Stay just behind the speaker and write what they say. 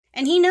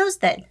And he knows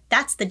that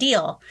that's the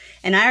deal.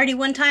 And I already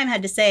one time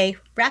had to say,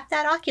 wrap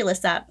that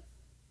Oculus up.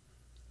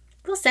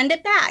 We'll send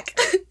it back.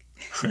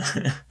 But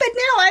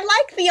now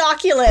I like the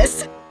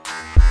Oculus.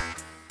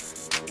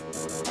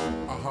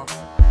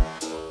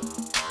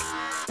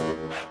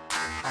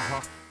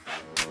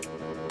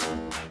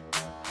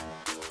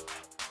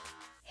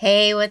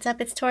 Hey, what's up?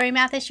 It's Tori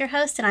Mathis, your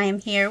host, and I am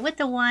here with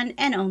the one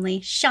and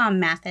only Sean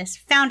Mathis,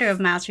 founder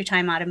of Miles Through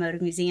Time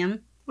Automotive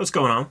Museum. What's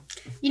going on?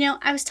 You know,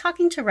 I was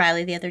talking to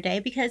Riley the other day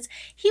because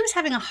he was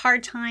having a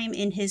hard time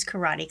in his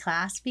karate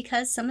class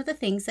because some of the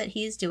things that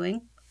he is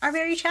doing are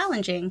very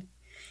challenging.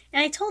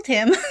 And I told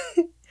him,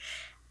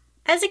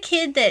 as a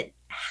kid that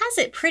has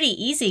it pretty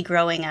easy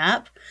growing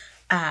up,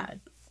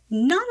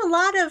 not a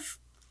lot of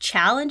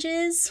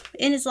challenges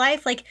in his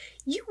life. Like,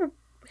 you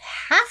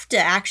have to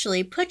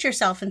actually put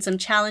yourself in some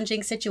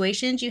challenging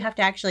situations. You have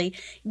to actually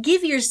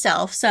give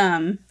yourself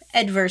some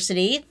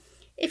adversity.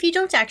 If you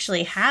don't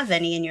actually have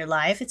any in your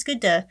life, it's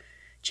good to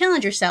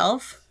challenge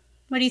yourself.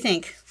 What do you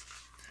think?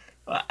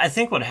 I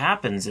think what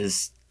happens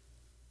is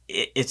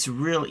it's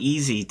real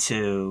easy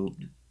to,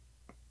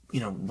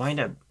 wind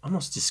up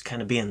almost just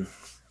kind of being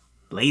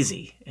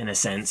lazy in a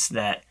sense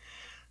that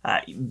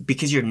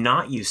because you're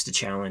not used to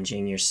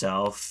challenging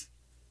yourself,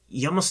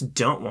 you almost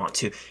don't want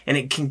to. And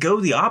it can go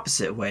the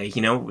opposite way.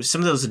 You know, some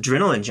of those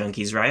adrenaline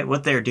junkies, right?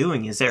 What they're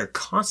doing is they're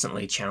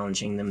constantly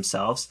challenging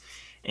themselves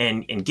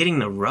and getting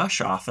the rush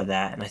off of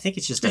that. And I think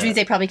it's just... Which means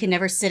they probably could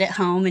never sit at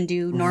home and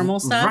do normal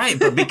stuff. Right.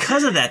 But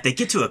because of that, they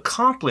get to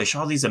accomplish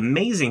all these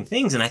amazing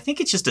things. And I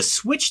think it's just a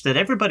switch that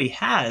everybody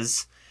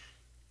has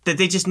that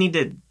they just need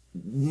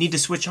to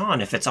switch on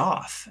if it's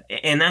off.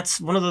 And that's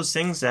one of those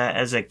things that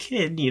as a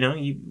kid,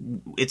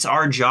 it's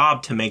our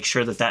job to make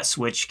sure that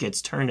switch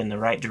gets turned in the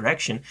right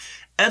direction.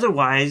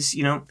 Otherwise,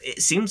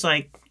 it seems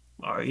like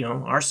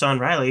our son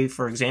Riley,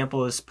 for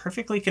example, is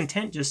perfectly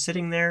content just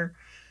sitting there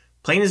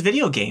playing his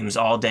video games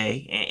all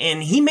day.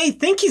 And he may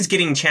think he's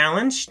getting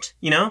challenged,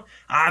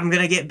 I'm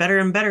going to get better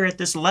and better at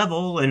this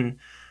level. And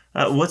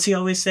what's he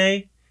always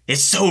say?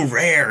 It's so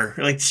rare.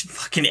 Like,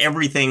 fucking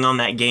everything on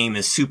that game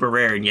is super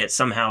rare, and yet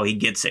somehow he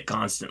gets it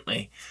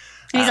constantly.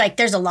 And he's like,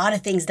 there's a lot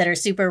of things that are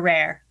super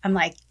rare. I'm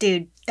like,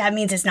 dude, that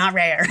means it's not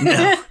rare.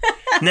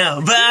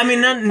 No. But I mean,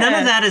 none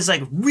of that is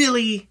like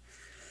really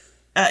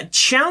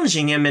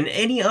challenging him in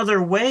any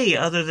other way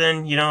other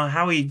than,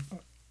 how he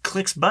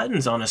clicks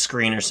buttons on a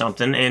screen or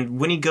something. And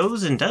when he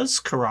goes and does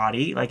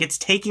karate, like, it's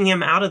taking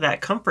him out of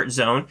that comfort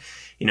zone,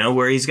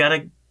 where he's got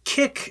to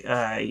kick,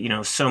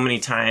 so many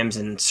times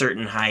in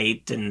certain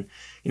height and,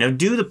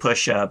 do the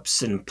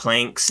push-ups and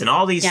planks and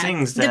all these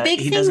things that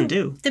he doesn't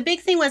do. The big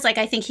thing was,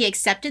 I think he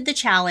accepted the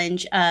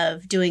challenge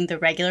of doing the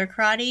regular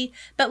karate,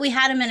 but we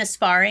had him in a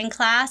sparring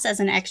class as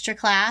an extra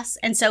class.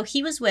 And so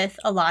he was with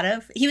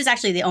he was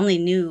actually the only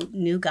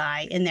new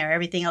guy in there.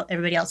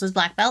 Everybody else was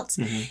black belts.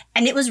 Mm-hmm.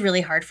 And it was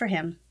really hard for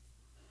him.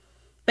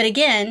 But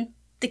again,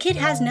 the kid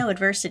has no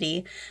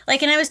adversity.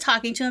 And I was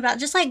talking to him about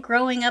just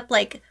growing up,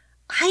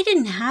 I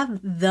didn't have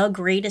the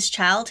greatest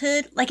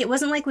childhood. It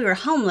wasn't like we were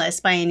homeless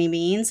by any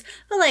means,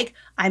 but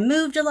I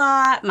moved a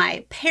lot.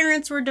 My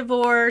parents were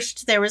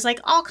divorced. There was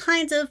all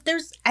kinds of,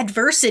 there's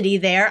adversity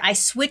there. I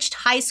switched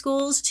high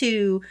schools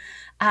to,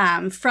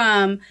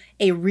 from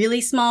a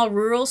really small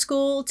rural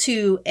school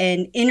to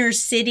an inner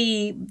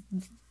city,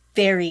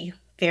 very,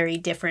 very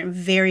different,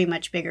 very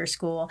much bigger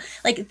school.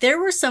 There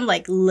were some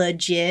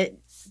legit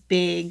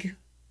big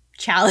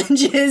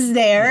challenges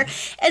there.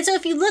 And so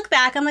if you look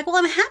back, I'm like, well,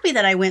 I'm happy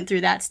that I went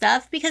through that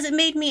stuff because it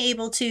made me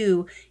able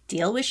to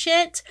deal with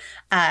shit.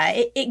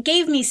 It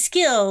gave me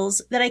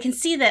skills that I can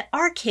see that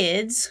our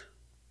kids,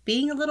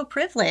 being a little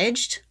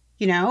privileged,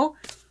 they're not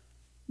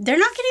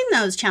getting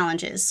those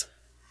challenges.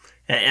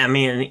 I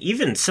mean,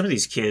 even some of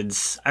these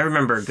kids, I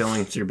remember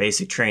going through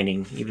basic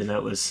training, even though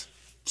it was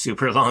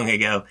super long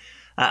ago.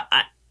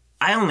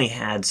 I only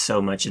had so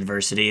much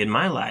adversity in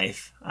my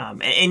life,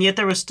 and yet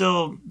there was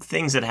still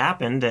things that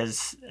happened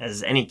as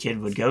any kid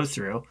would go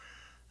through.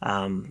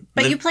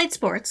 But you played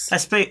sports. I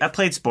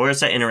played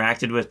sports. I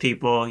interacted with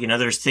people.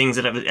 There's things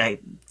that I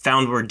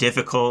found were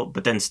difficult,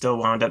 but then still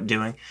wound up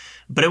doing.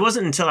 But it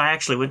wasn't until I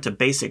actually went to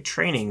basic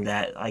training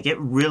that it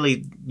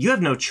really, you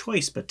have no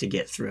choice but to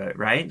get through it,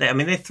 right? I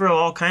mean, they throw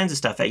all kinds of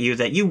stuff at you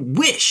that you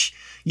wish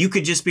you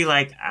could just be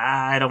like,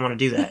 I don't want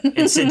to do that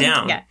and sit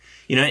down. Yeah.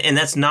 And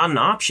that's not an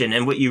option.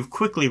 And what you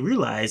quickly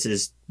realize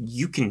is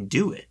you can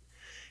do it.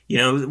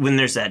 When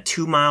there's that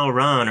 2-mile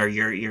run or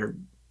you're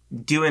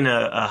doing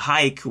a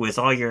hike with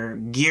all your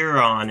gear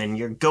on and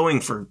you're going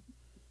for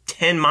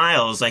 10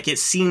 miles, it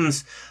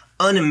seems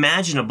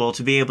unimaginable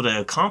to be able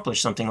to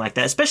accomplish something like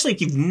that, especially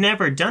if you've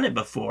never done it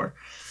before.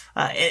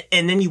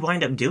 And then you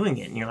wind up doing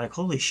it and you're like,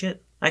 holy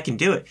shit, I can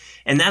do it.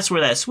 And that's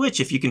where that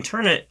switch, if you can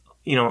turn it,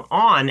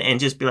 on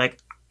and just be like,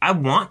 I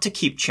want to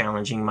keep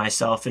challenging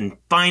myself and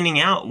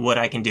finding out what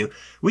I can do.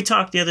 We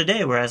talked the other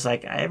day where I was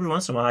like, every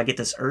once in a while I get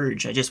this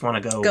urge. I just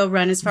want to go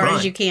run as far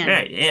as you can.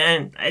 Right.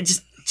 And I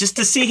just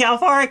to see how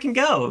far I can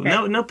go.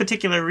 Right. No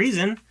particular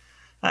reason.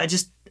 I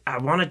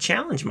want to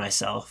challenge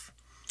myself.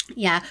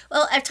 Yeah.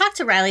 Well, I've talked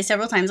to Riley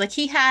several times. Like,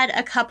 he had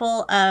a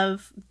couple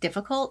of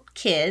difficult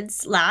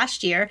kids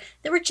last year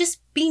that were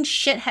just being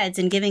shitheads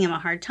and giving him a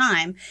hard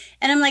time.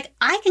 And I'm like,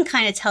 I can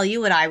kind of tell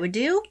you what I would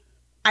do.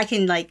 I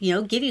can, like,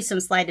 give you some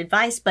slight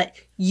advice, but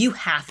you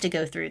have to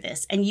go through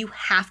this and you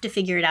have to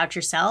figure it out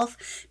yourself,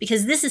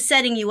 because this is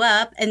setting you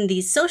up, and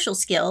these social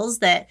skills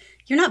that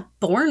you're not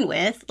born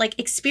with. Like,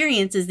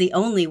 experience is the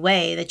only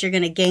way that you're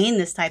going to gain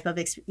this type of,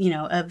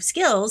 of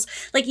skills.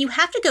 Like, you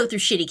have to go through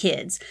shitty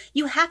kids.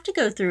 You have to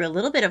go through a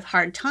little bit of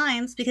hard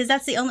times, because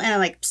that's the only, and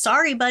I'm like,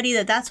 sorry,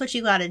 buddy, that's what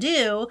you got to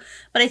do.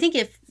 But I think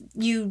if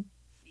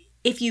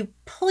you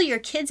pull your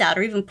kids out,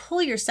 or even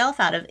pull yourself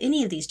out of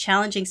any of these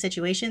challenging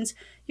situations,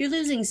 you're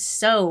losing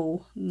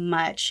so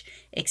much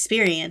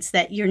experience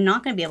that you're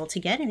not going to be able to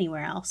get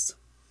anywhere else.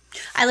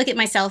 I look at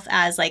myself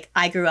as, like,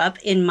 I grew up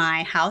in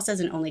my house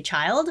as an only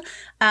child.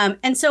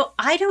 And so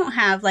I don't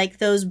have, like,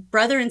 those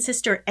brother and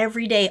sister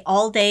every day,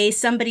 all day,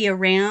 somebody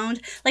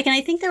around. Like, and I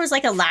think there was,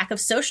 like, a lack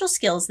of social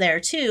skills there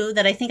too,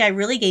 that I think I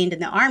really gained in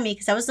the Army,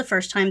 because that was the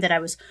first time that I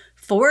was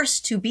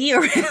forced to be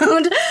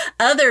around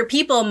other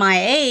people my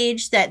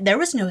age, that there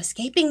was no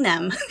escaping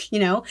them,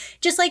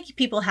 just like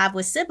people have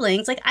with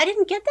siblings. Like, I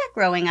didn't get that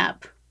growing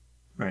up.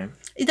 Right.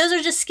 Those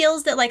are just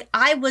skills that, like,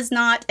 I was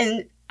not,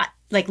 and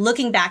like,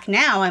 looking back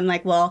now, I'm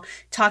like, well,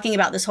 talking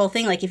about this whole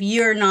thing, like, if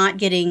you're not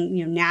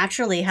getting,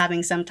 naturally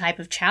having some type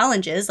of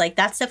challenges, like,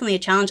 that's definitely a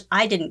challenge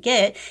I didn't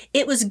get.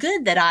 It was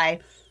good that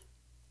I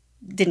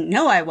didn't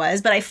know I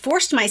was, but I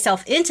forced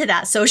myself into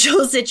that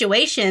social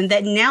situation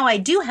that now I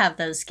do have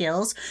those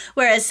skills.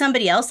 Whereas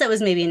somebody else that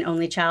was maybe an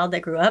only child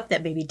that grew up,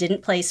 that maybe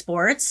didn't play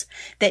sports,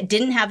 that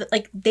didn't have,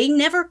 like, they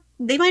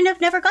might have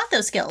never got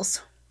those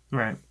skills.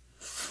 Right.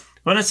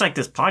 Well, it's like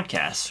this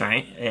podcast,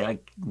 right?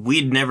 Like,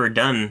 we'd never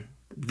done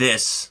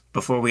this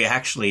before we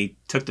actually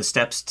took the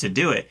steps to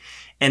do it.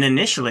 And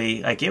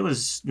initially, like, it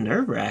was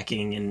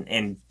nerve-wracking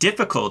and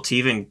difficult to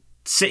even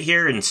sit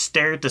here and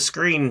stare at the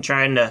screen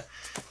trying to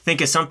think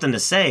of something to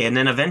say. And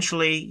then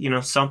eventually,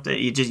 something,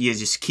 you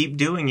just keep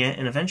doing it.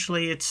 And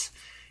eventually it's,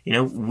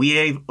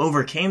 we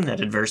overcame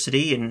that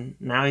adversity, and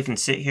now we can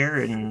sit here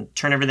and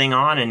turn everything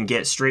on and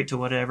get straight to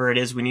whatever it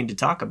is we need to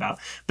talk about.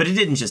 But it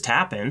didn't just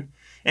happen.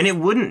 And it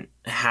wouldn't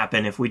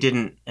happen if we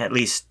didn't at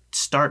least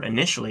start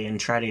initially and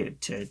try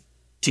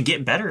to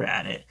get better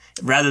at it,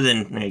 rather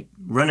than, like,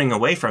 running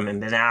away from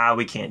it. And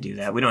we can't do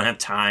that. We don't have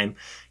time.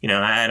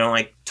 I don't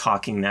like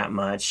talking that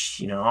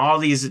much. All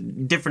these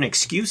different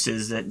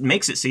excuses that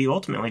makes it so you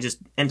ultimately just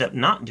end up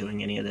not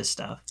doing any of this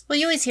stuff. Well,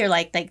 you always hear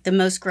like the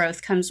most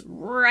growth comes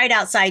right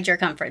outside your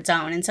comfort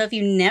zone. And so if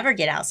you never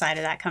get outside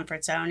of that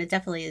comfort zone, it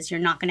definitely is, you're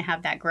not going to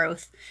have that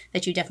growth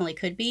that you definitely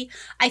could be.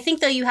 I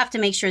think, though, you have to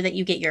make sure that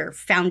you get your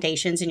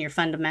foundations and your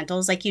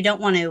fundamentals. Like, you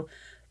don't want to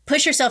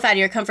push yourself out of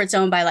your comfort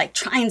zone by, like,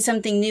 trying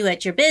something new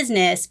at your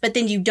business, but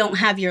then you don't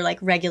have your, like,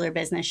 regular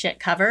business shit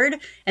covered,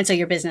 and so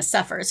your business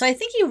suffers. So I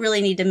think you really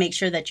need to make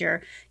sure that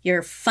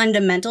your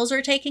fundamentals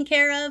are taken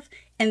care of,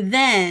 and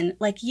then,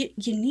 like, you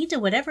need to,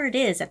 whatever it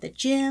is, at the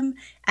gym,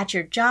 at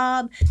your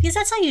job, because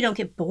that's how you don't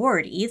get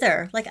bored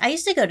either. Like, I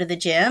used to go to the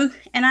gym,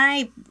 and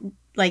I,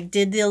 like,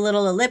 did the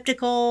little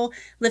elliptical,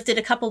 lifted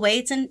a couple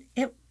weights, and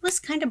it was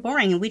kind of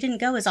boring, and we didn't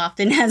go as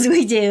often as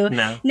we do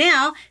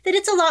now, that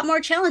it's a lot more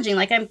challenging.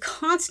 Like, I'm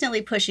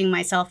constantly pushing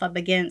myself up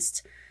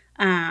against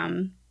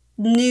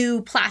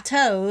new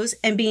plateaus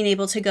and being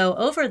able to go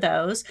over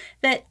those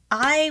that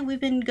we've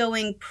been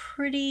going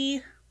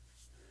pretty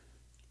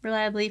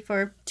reliably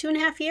for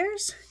 2.5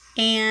 years,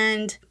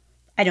 and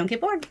I don't get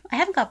bored. I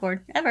haven't got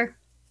bored ever.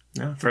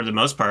 No, for the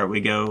most part,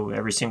 we go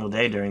every single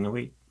day during the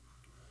week.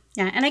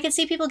 Yeah, and I can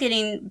see people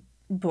getting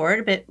bored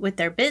a bit with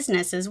their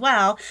business as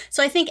well.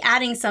 So I think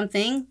adding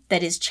something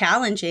that is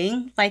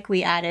challenging, like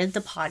we added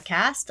the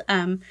podcast,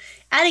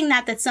 adding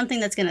that's something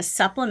that's going to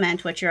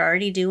supplement what you're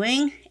already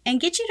doing and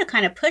get you to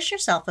kind of push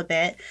yourself a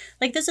bit.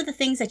 Like, those are the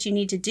things that you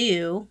need to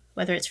do,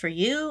 whether it's for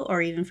you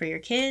or even for your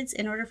kids,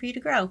 in order for you to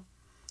grow.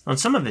 And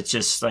some of it's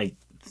just like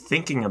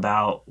thinking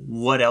about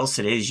what else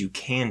it is you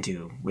can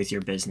do with your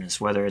business,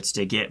 whether it's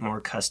to get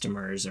more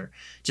customers or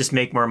just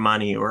make more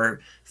money or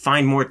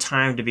find more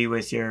time to be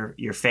with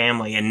your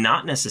family and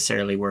not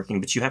necessarily working.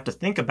 But you have to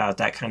think about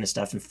that kind of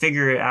stuff and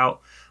figure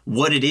out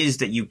what it is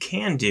that you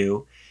can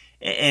do.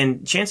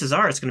 And chances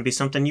are it's going to be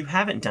something you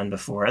haven't done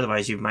before.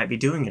 Otherwise, you might be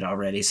doing it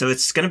already. So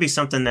it's going to be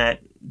something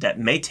that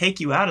may take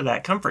you out of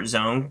that comfort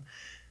zone.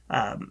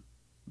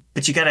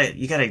 But you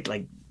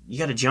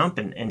gotta jump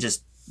and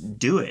just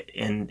do it,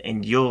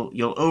 and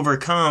you'll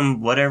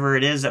overcome whatever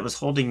it is that was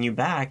holding you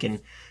back,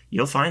 and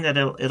you'll find that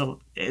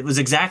it was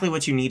exactly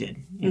what you needed.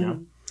 You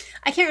know.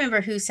 I can't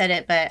remember who said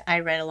it, but I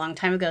read a long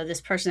time ago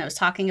this person that was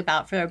talking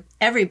about for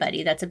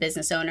everybody that's a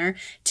business owner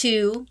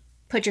to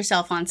put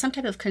yourself on some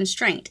type of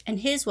constraint, and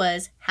his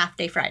was half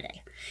day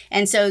Friday.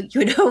 And so you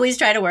would always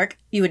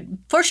you would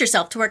force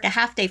yourself to work a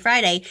half day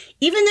Friday,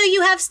 even though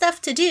you have stuff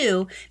to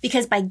do,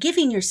 because by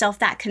giving yourself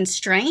that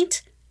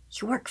constraint,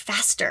 you work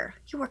faster,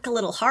 you work a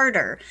little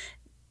harder.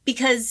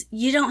 because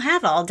you don't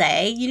have all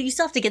day. You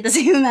still have to get the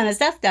same amount of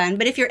stuff done.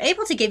 But if you're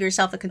able to give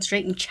yourself a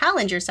constraint and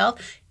challenge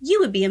yourself, you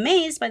would be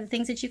amazed by the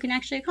things that you can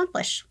actually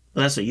accomplish.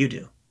 Well, that's what you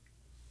do.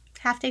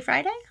 Half Day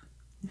Friday?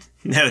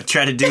 No,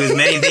 try to do as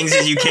many things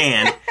as you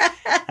can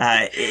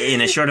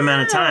in a short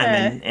amount of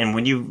time. And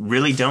when you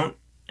really don't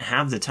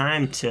have the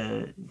time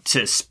to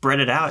spread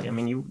it out, I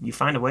mean, you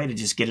find a way to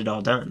just get it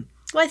all done.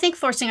 Well, I think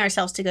forcing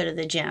ourselves to go to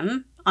the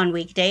gym on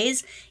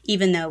weekdays,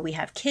 even though we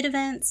have kid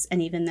events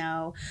and even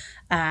though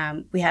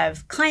we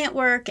have client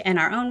work and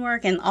our own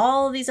work and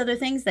all these other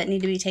things that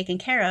need to be taken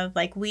care of,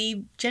 like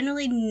we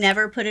generally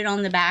never put it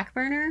on the back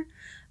burner.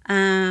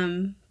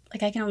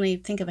 Like I can only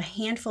think of a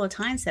handful of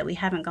times that we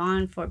haven't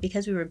gone for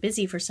because we were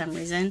busy for some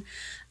reason.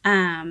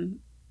 And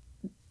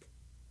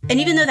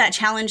even though that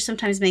challenge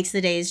sometimes makes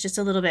the days just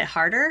a little bit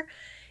harder,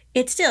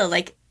 it's still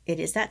like it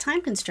is that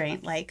time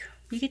constraint. Like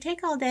you could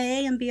take all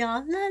day and be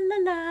all la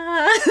la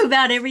la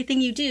about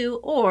everything you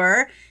do,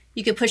 or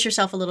you could push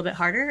yourself a little bit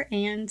harder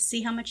and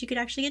see how much you could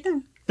actually get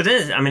done. But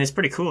then, I mean, it's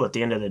pretty cool at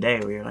the end of the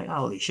day where you're like,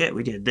 holy shit,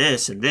 we did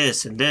this and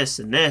this and this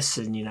and this,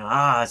 and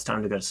it's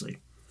time to go to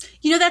sleep.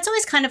 That's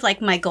always kind of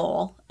like my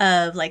goal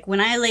of like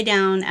when I lay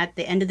down at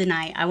the end of the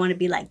night, I want to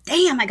be like,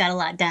 damn, I got a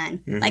lot done.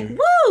 Mm-hmm. Like,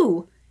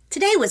 woo,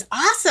 today was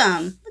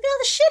awesome. Look at all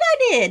the shit I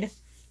did.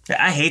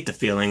 I hate the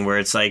feeling where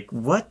it's like,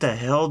 what the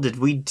hell did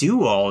we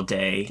do all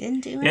day?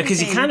 Didn't do anything.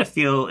 Because you kind of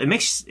feel, it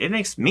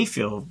makes me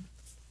feel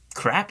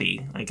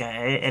crappy. Like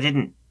I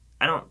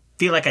don't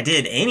feel like I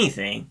did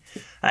anything.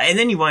 And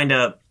then you wind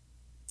up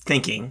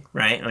thinking,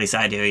 right? At least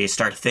I do. You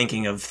start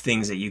thinking of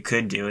things that you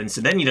could do. And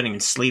so then you don't even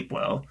sleep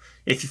well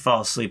if you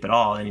fall asleep at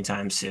all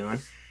anytime soon.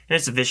 And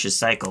it's a vicious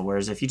cycle.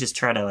 Whereas if you just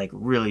try to like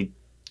really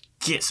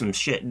get some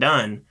shit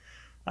done,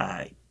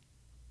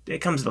 it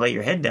comes to lay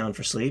your head down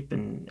for sleep.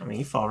 And I mean,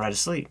 you fall right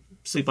asleep.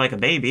 Sleep like a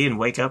baby and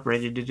wake up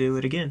ready to do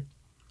it again.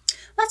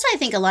 Well, that's why I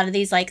think a lot of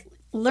these like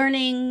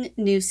learning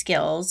new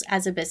skills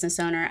as a business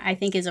owner, I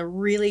think is a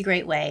really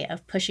great way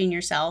of pushing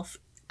yourself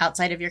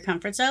outside of your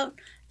comfort zone,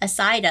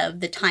 aside of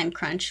the time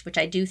crunch, which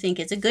I do think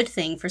is a good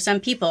thing for some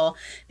people,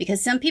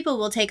 because some people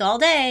will take all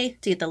day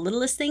to get the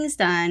littlest things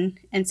done.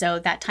 And so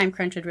that time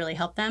crunch would really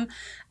help them.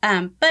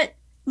 But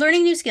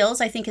learning new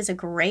skills, I think, is a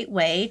great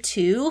way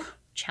to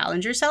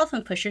challenge yourself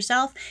and push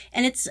yourself.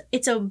 And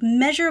it's a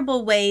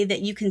measurable way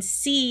that you can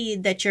see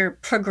that you're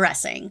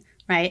progressing.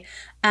 Right?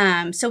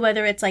 So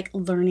whether it's like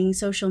learning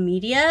social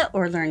media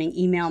or learning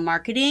email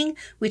marketing,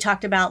 we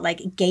talked about like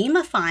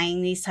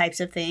gamifying these types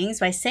of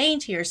things by saying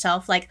to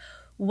yourself, like,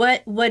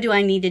 what do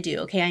I need to do?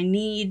 Okay, I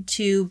need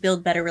to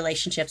build better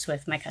relationships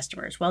with my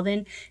customers. Well,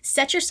 then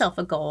set yourself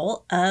a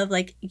goal of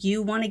like,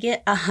 you want to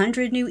get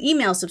 100 new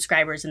email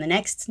subscribers in the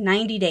next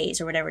 90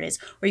 days or whatever it is.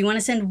 Or you want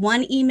to send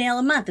one email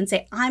a month and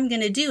say, I'm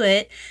going to do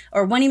it,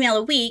 or one email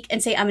a week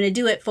and say, I'm going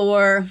to do it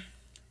for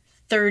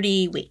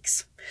 30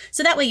 weeks.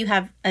 So that way you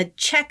have a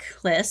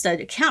checklist,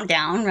 a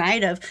countdown,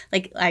 right? Of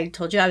like I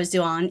told you I was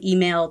due on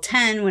email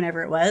 10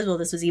 whenever it was. Well,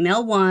 this was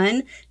email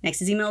 1.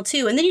 Next is email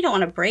 2. And then you don't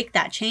want to break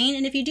that chain.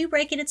 And if you do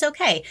break it, it's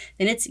okay.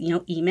 Then it's,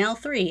 email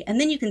 3. And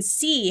then you can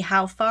see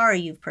how far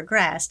you've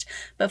progressed.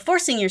 But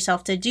forcing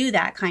yourself to do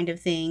that kind of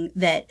thing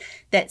that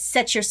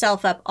sets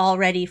yourself up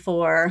already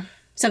for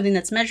something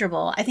that's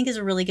measurable, I think is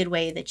a really good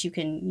way that you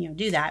can,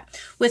 do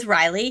that. With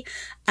Riley,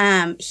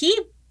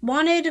 he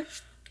wanted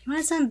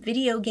some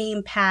video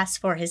game pass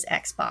for his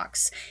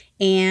Xbox.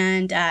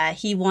 And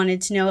he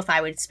wanted to know if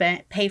I would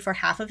pay for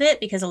half of it,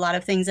 because a lot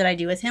of things that I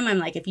do with him, I'm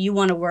like, if you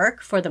want to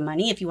work for the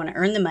money, if you want to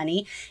earn the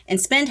money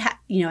and spend,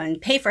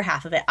 and pay for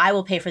half of it, I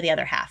will pay for the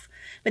other half.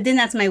 But then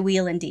that's my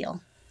wheel and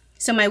deal.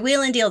 So my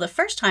wheel and deal the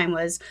first time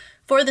was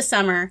for the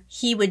summer,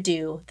 he would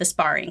do the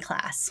sparring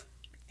class.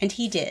 And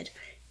he did.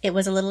 It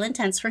was a little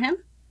intense for him.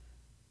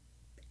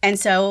 And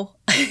so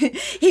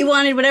he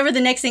wanted whatever the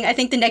next thing, I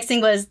think the next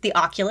thing was the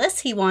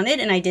Oculus he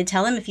wanted. And I did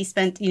tell him if he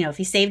spent, if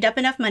he saved up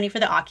enough money for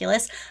the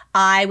Oculus,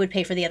 I would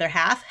pay for the other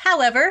half.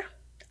 However,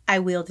 I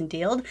wheeled and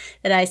dealed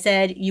that I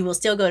said, you will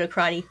still go to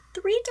karate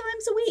 3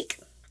 times a week.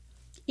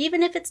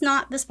 Even if it's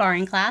not the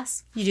sparring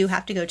class, you do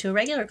have to go to a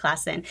regular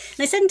class then. And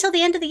I said until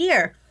the end of the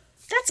year.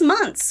 That's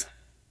months.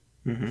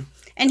 Mm-hmm.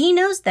 And he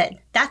knows that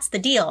that's the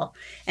deal.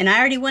 And I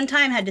already one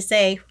time had to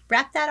say,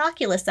 wrap that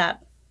Oculus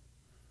up.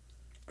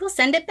 We'll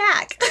send it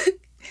back.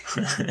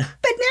 But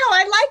now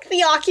I like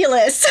the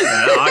Oculus.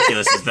 The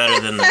Oculus is better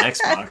than the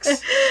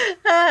Xbox.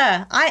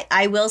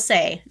 I will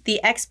say,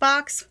 the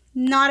Xbox,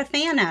 not a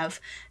fan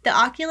of. The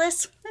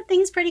Oculus, that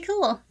thing's pretty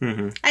cool.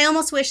 Mm-hmm. I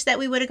almost wish that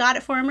we would have got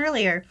it for him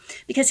earlier,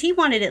 because he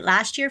wanted it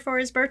last year for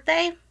his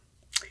birthday.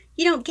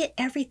 You don't get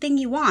everything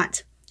you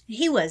want.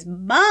 He was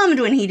bummed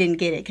when he didn't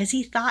get it, because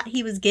he thought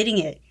he was getting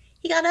it.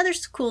 He got other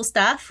cool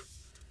stuff,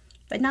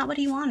 but not what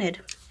he wanted.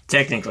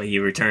 Technically,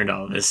 you returned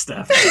all of his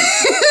stuff.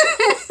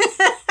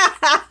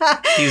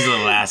 He was a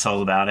little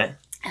asshole about it,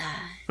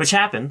 which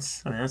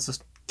happens. I mean, that's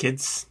just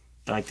kids.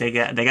 Like they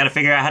got to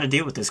figure out how to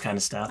deal with this kind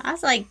of stuff. I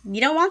was like,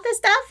 you don't want this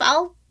stuff?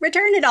 I'll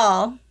return it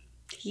all.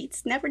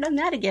 He's never done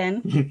that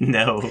again.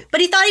 No.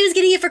 But he thought he was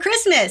getting it for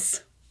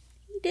Christmas.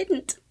 He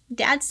didn't.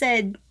 Dad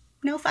said,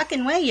 no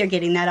fucking way you're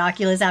getting that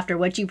Oculus after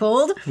what you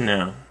pulled.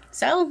 No.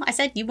 So I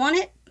said, you want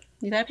it?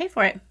 You got to pay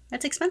for it.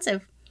 That's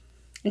expensive.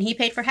 And he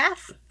paid for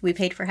half. We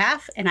paid for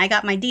half. And I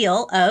got my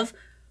deal of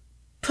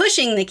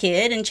pushing the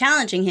kid and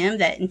challenging him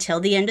that until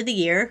the end of the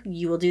year,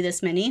 you will do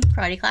this many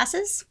karate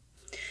classes.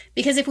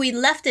 Because if we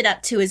left it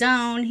up to his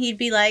own, he'd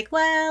be like,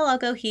 well, I'll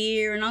go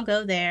here and I'll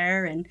go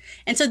there. And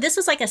so this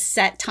was like a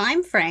set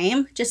time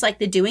frame, just like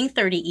the doing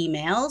 30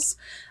 emails,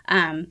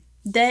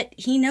 that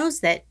he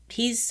knows that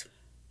he's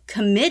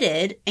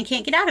committed and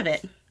can't get out of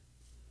it.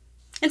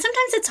 And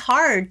sometimes it's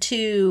hard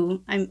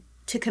to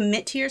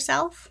commit to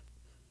yourself.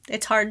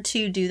 It's hard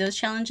to do those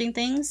challenging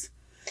things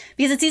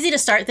because it's easy to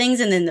start things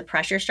and then the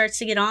pressure starts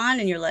to get on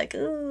and you're like,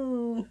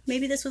 ooh,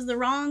 maybe this was the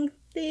wrong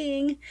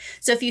thing.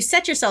 So if you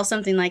set yourself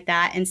something like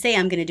that and say,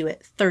 I'm going to do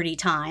it 30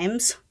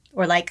 times,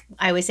 or like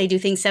I always say, do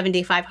things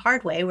 75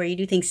 hard way, where you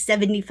do things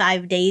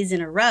 75 days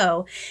in a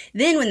row,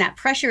 then when that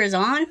pressure is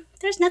on,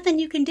 there's nothing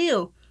you can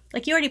do.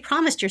 Like you already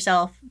promised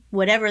yourself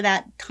whatever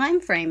that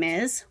time frame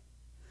is.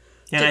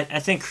 And I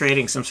think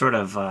creating some sort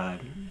of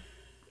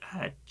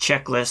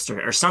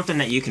checklist or something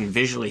that you can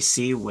visually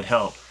see would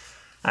help.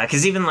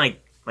 Because even like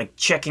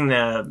checking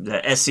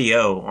the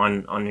SEO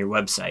on your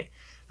website.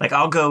 Like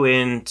I'll go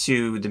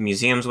into the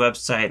museum's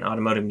website,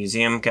 Automotive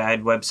Museum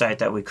Guide website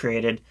that we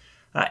created,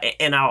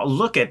 and I'll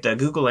look at the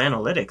Google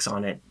Analytics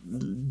on it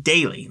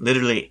daily,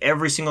 literally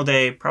every single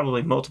day,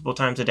 probably multiple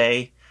times a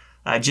day,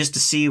 just to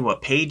see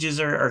what pages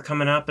are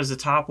coming up as the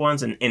top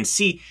ones and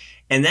see.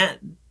 And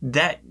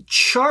that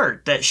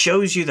chart that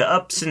shows you the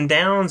ups and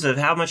downs of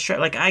how much,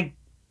 like I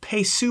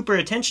pay super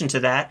attention to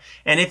that.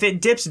 And if it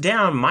dips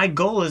down, my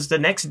goal is the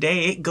next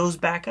day it goes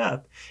back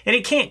up. And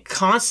it can't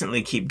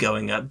constantly keep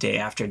going up day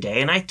after day.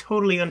 And I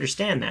totally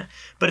understand that.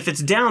 But if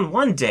it's down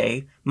one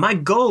day, my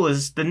goal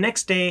is the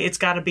next day it's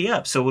got to be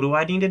up. So what do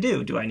I need to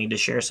do? Do I need to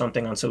share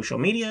something on social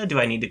media? Do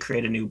I need to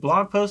create a new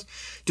blog post?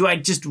 Do I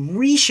just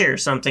reshare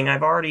something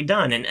I've already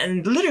done?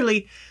 And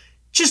literally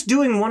just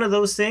doing one of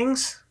those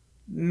things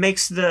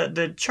makes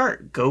the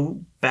chart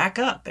go back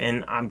up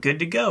and I'm good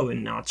to go,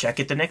 and I'll check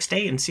it the next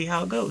day and see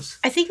how it goes.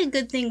 I think a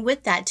good thing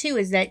with that too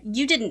is that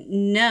you didn't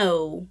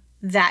know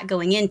that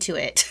going into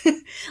it.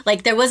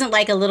 Like there wasn't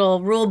like a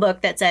little rule book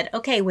that said,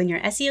 okay, when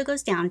your SEO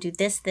goes down, do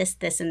this, this,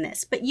 this, and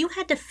this. But you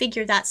had to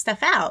figure that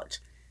stuff out.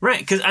 Right,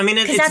 because I mean,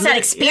 because that's that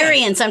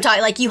experience. Yeah. I'm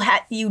talking like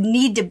you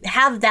need to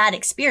have that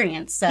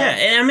experience. So. Yeah,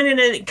 and I mean,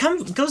 it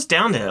goes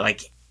down to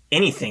like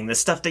anything. The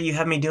stuff that you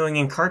have me doing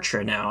in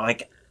Kartra now,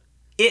 like.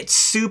 It's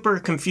super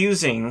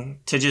confusing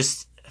to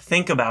just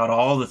think about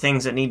all the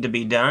things that need to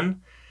be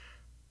done.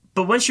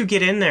 But once you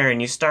get in there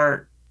and you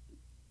start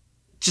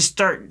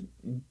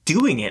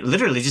doing it,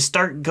 literally just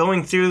start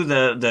going through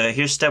the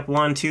here's step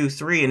 1, 2,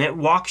 3, and it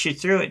walks you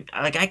through it.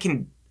 Like I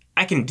can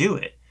do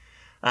it.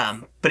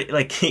 But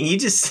like you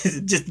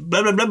just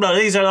blah, blah, blah, blah.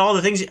 These are all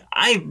the things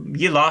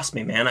you lost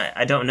me, man.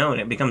 I don't know.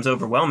 And it becomes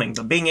overwhelming,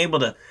 but being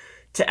able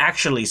to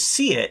actually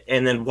see it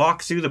and then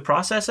walk through the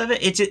process of it,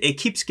 it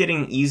keeps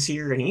getting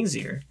easier and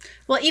easier.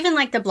 Well, even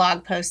like the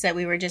blog post that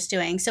we were just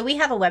doing. So we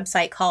have a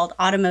website called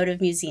Automotive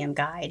Museum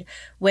Guide,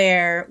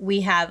 where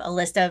we have a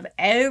list of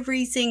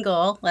every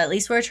single, well, at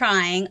least we're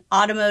trying,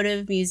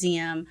 automotive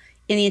museum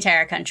in the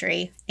entire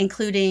country,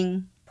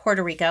 including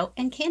Puerto Rico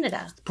and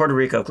Canada. Puerto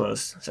Rico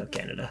closed, so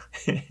Canada.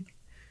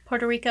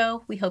 Puerto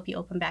Rico, we hope you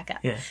open back up.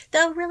 Yeah.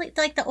 Though really,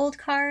 like the old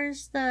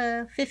cars,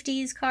 the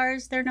 50s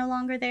cars, they're no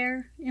longer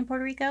there in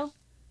Puerto Rico.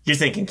 You're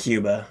thinking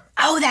Cuba.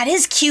 Oh, that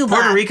is Cuba.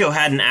 Puerto Rico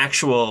had an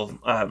actual,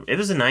 it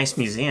was a nice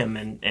museum,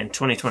 and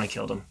 2020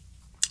 killed them.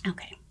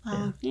 Okay.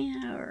 Well,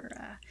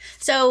 yeah.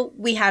 So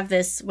we have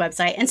this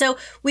website. And so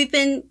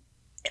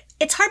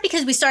it's hard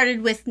because we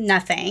started with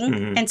nothing.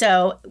 Mm-hmm. And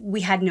so we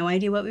had no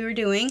idea what we were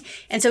doing.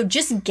 And so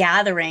just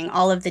gathering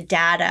all of the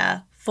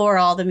data for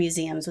all the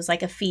museums was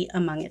like a feat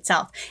among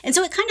itself. And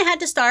so it kind of had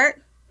to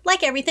start,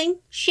 like everything,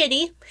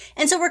 shitty.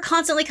 And so we're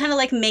constantly kind of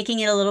like making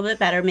it a little bit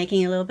better.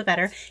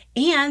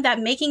 And that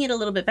making it a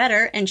little bit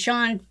better and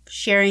Sean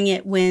sharing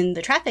it when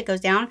the traffic goes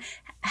down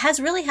has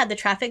really had the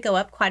traffic go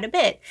up quite a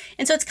bit.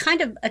 And so it's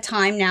kind of a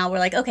time now we're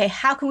like, okay,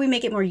 how can we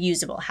make it more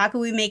usable? How can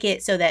we make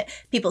it so that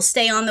people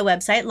stay on the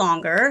website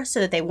longer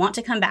so that they want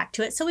to come back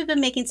to it? So we've been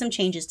making some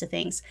changes to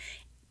things.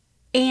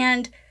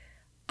 And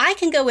I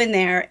can go in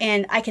there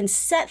and I can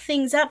set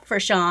things up for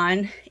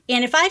Sean.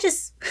 And if I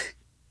just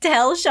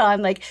tell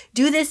Sean, like,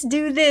 do this,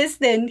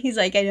 then he's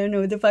like, I don't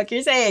know what the fuck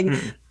you're saying.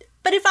 Mm.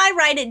 But if I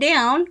write it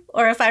down,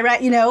 or if I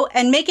write,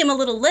 and make him a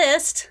little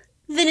list,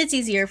 then it's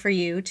easier for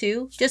you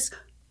to just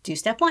do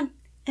step 1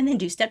 and then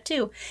do step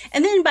 2.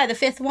 And then by the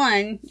 5th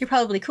one, you're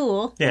probably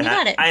cool. Yeah, and you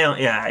got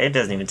it. It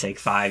doesn't even take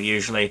 5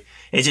 usually.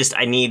 It's just,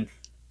 I need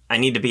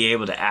to be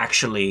able to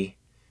actually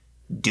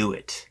do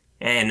it.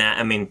 And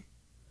I mean,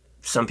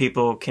 some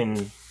people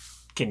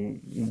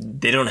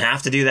they don't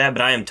have to do that,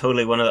 but I am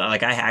totally one of the,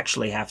 like, I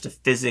actually have to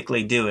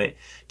physically do it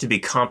to be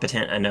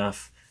competent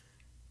enough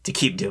to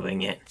keep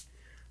doing it.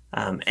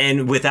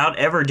 And without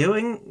ever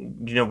doing,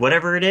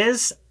 whatever it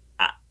is,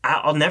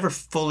 I'll never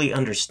fully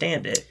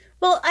understand it.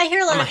 Well, I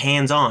hear I'm a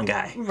hands-on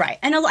guy. Right.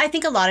 And I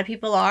think a lot of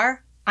people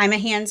are. I'm a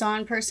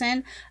hands-on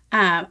person.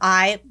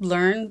 I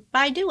learn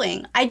by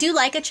doing. I do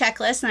like a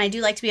checklist and I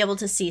do like to be able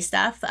to see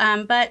stuff,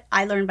 but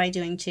I learn by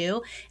doing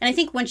too. And I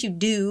think once you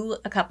do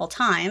a couple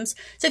times,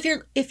 so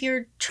if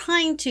you're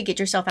trying to get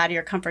yourself out of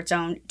your comfort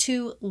zone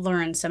to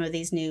learn some of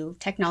these new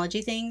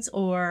technology things,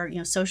 or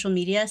social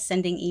media,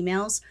 sending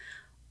emails,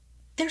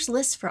 there's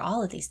lists for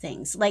all of these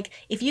things. Like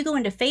if you go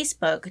into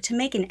Facebook to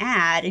make an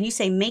ad and you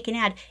say make an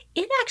ad,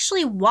 it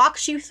actually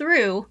walks you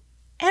through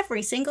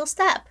every single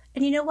step.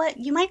 And you know what?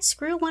 You might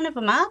screw one of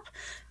them up,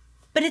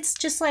 but it's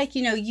just like,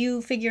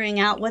 you figuring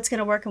out what's going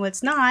to work and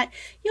what's not.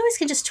 You always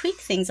can just tweak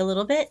things a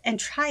little bit and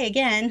try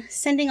again.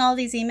 Sending all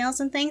these emails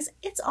and things,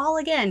 it's all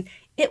again.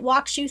 It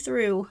walks you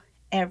through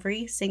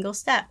every single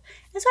step.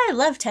 That's why I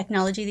love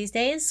technology these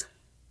days.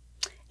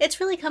 It's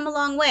really come a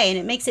long way, and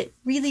it makes it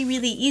really,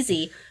 really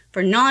easy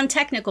for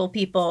non-technical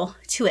people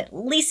to at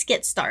least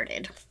get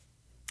started.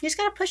 You just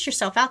got to push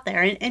yourself out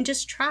there and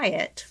just try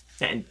it.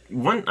 And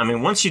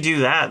once you do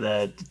that,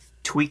 the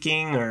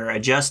tweaking or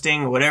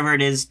adjusting, whatever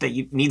it is that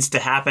needs to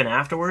happen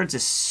afterwards,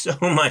 is so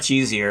much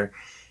easier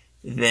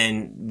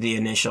than the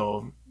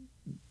initial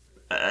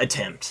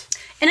attempt.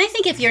 And I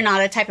think if you're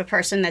not a type of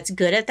person that's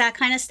good at that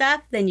kind of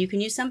stuff, then you can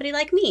use somebody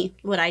like me,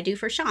 what I do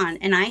for Sean,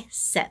 and I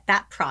set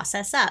that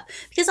process up.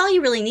 Because all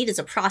you really need is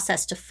a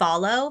process to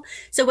follow.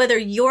 So whether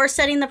you're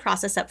setting the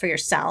process up for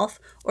yourself,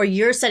 or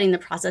you're setting the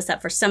process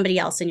up for somebody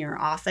else in your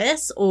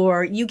office,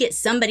 or you get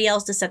somebody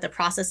else to set the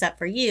process up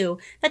for you,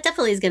 that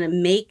definitely is going to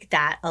make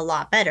that a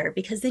lot better,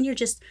 because then you're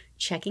just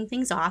checking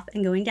things off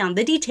and going down.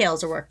 The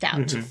details are worked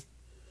out. Mm-hmm.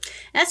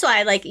 That's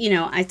why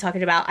I talked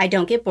about I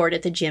don't get bored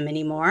at the gym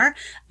anymore.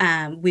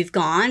 We've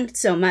gone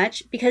so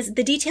much because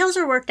the details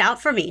are worked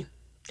out for me.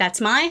 That's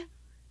my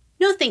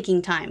no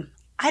thinking time.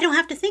 I don't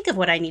have to think of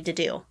what I need to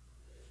do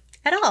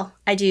at all.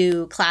 I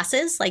do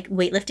classes, like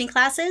weightlifting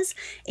classes,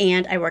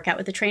 and I work out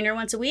with a trainer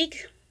once a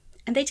week,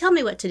 and they tell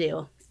me what to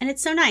do. And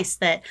it's so nice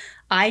that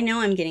I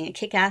know I'm getting a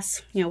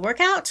kick-ass,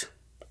 workout.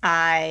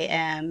 I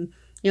am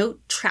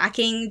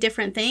tracking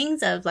different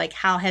things of like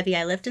how heavy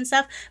I lift and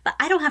stuff, but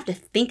I don't have to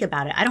think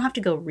about it. I don't have to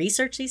go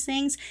research these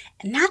things.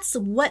 And that's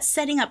what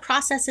setting up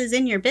processes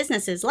in your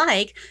business is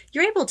like.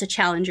 You're able to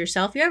challenge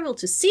yourself. You're able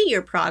to see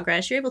your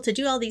progress. You're able to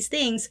do all these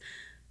things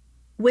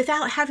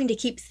without having to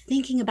keep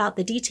thinking about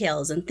the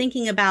details and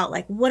thinking about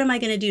like, what am I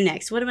going to do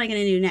next? What am I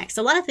going to do next?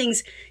 A lot of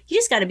things, you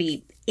just got to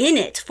be in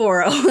it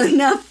for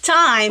enough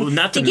time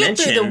to get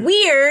through the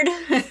weird.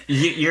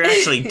 You're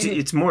actually,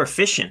 it's more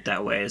efficient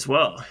that way as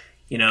well.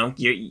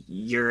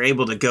 You're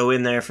able to go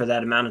in there for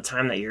that amount of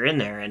time that you're in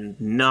there and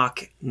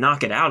knock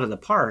it out of the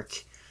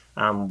park.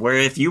 Where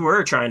if you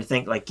were trying to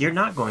think, like, you're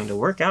not going to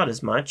work out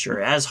as much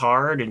or as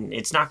hard, and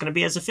it's not going to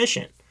be as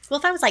efficient. Well,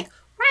 if I was like,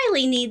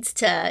 Riley needs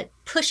to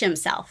push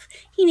himself.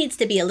 He needs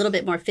to be a little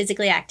bit more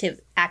physically active.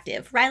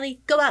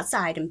 Riley, go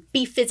outside and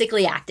be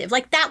physically active.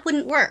 Like, that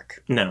wouldn't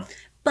work. No.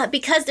 But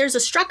because there's a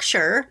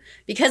structure,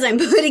 because I'm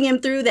putting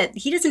him through that,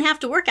 he doesn't have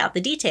to work out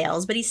the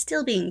details, but he's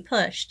still being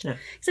pushed. Yeah.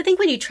 So I think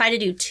when you try to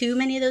do too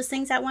many of those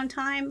things at one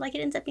time, like, it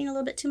ends up being a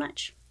little bit too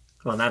much.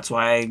 Well, and that's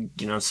why,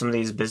 some of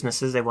these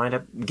businesses, they wind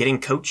up getting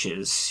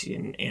coaches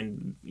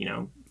and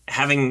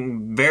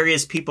having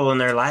various people in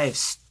their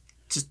lives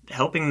just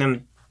helping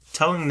them,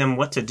 telling them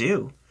what to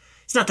do.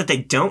 It's not that they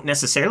don't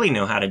necessarily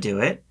know how to do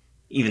it,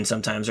 even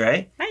sometimes,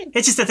 right? Right.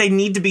 It's just that they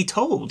need to be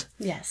told.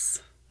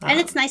 Yes. And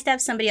it's nice to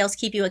have somebody else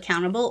keep you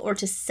accountable or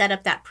to set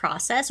up that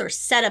process or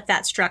set up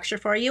that structure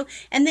for you.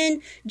 And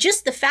then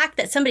just the fact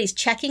that somebody's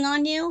checking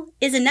on you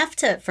is enough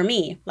for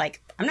me,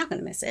 like, I'm not going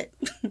to miss it.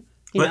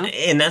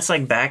 And that's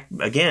like back,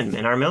 again,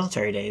 in our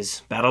military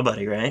days, battle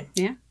buddy, right?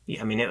 Yeah.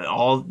 I mean,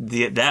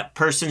 that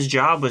person's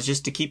job was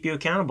just to keep you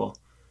accountable.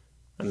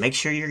 Make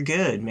sure you're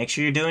good. Make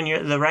sure you're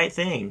doing the right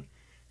thing.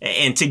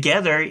 And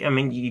together, I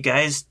mean, you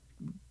guys,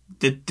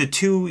 the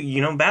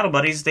two, battle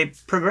buddies, they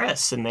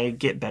progress and they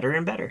get better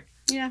and better.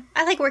 Yeah,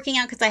 I like working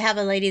out because I have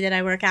a lady that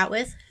I work out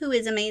with who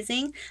is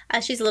amazing.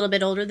 She's a little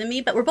bit older than me,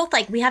 but we're both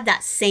we have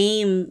that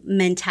same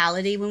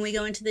mentality when we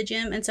go into the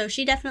gym. And so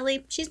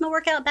she's my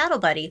workout battle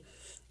buddy.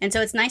 And so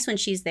it's nice when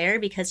she's there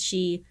because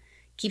she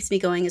keeps me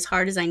going as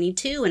hard as I need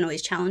to and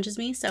always challenges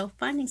me. So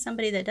finding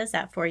somebody that does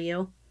that for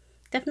you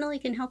definitely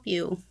can help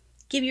you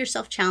give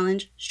yourself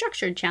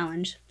structured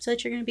challenge, so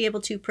that you're going to be able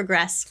to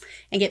progress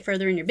and get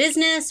further in your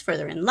business,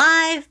 further in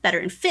life, better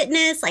in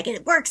fitness. Like,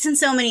 it works in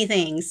so many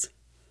things.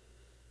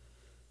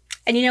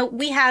 And,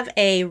 we have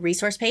a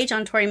resource page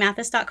on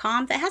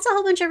ToriMathis.com that has a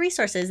whole bunch of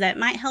resources that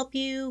might help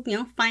you,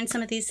 find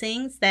some of these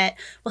things that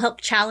will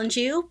help challenge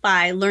you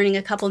by learning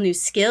a couple new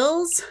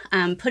skills,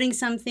 putting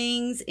some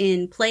things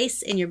in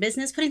place in your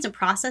business, putting some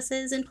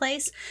processes in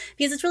place,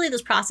 because it's really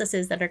those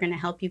processes that are going to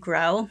help you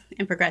grow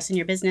and progress in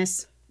your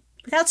business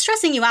without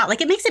stressing you out.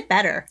 Like, it makes it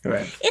better.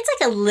 Right. It's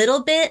like a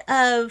little bit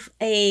of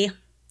a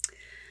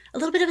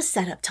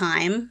setup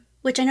time,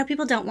 which I know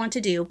people don't want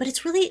to do, but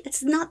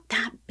it's not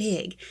that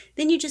big.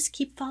 Then you just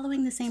keep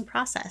following the same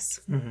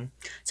process. Mm-hmm.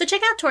 So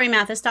check out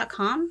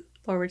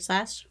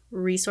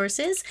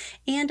ToriMathis.com/resources,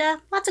 and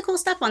lots of cool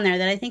stuff on there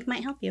that I think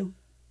might help you.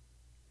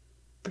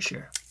 For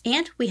sure.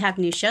 And we have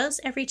new shows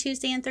every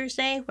Tuesday and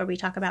Thursday where we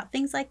talk about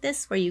things like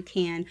this, where you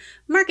can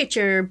market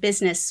your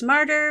business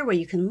smarter, where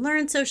you can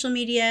learn social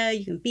media,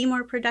 you can be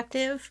more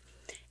productive.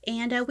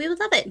 And we would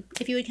love it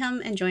if you would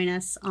come and join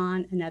us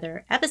on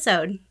another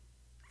episode.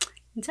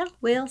 And so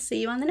we'll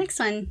see you on the next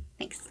one.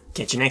 Thanks.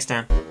 Catch you next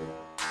time.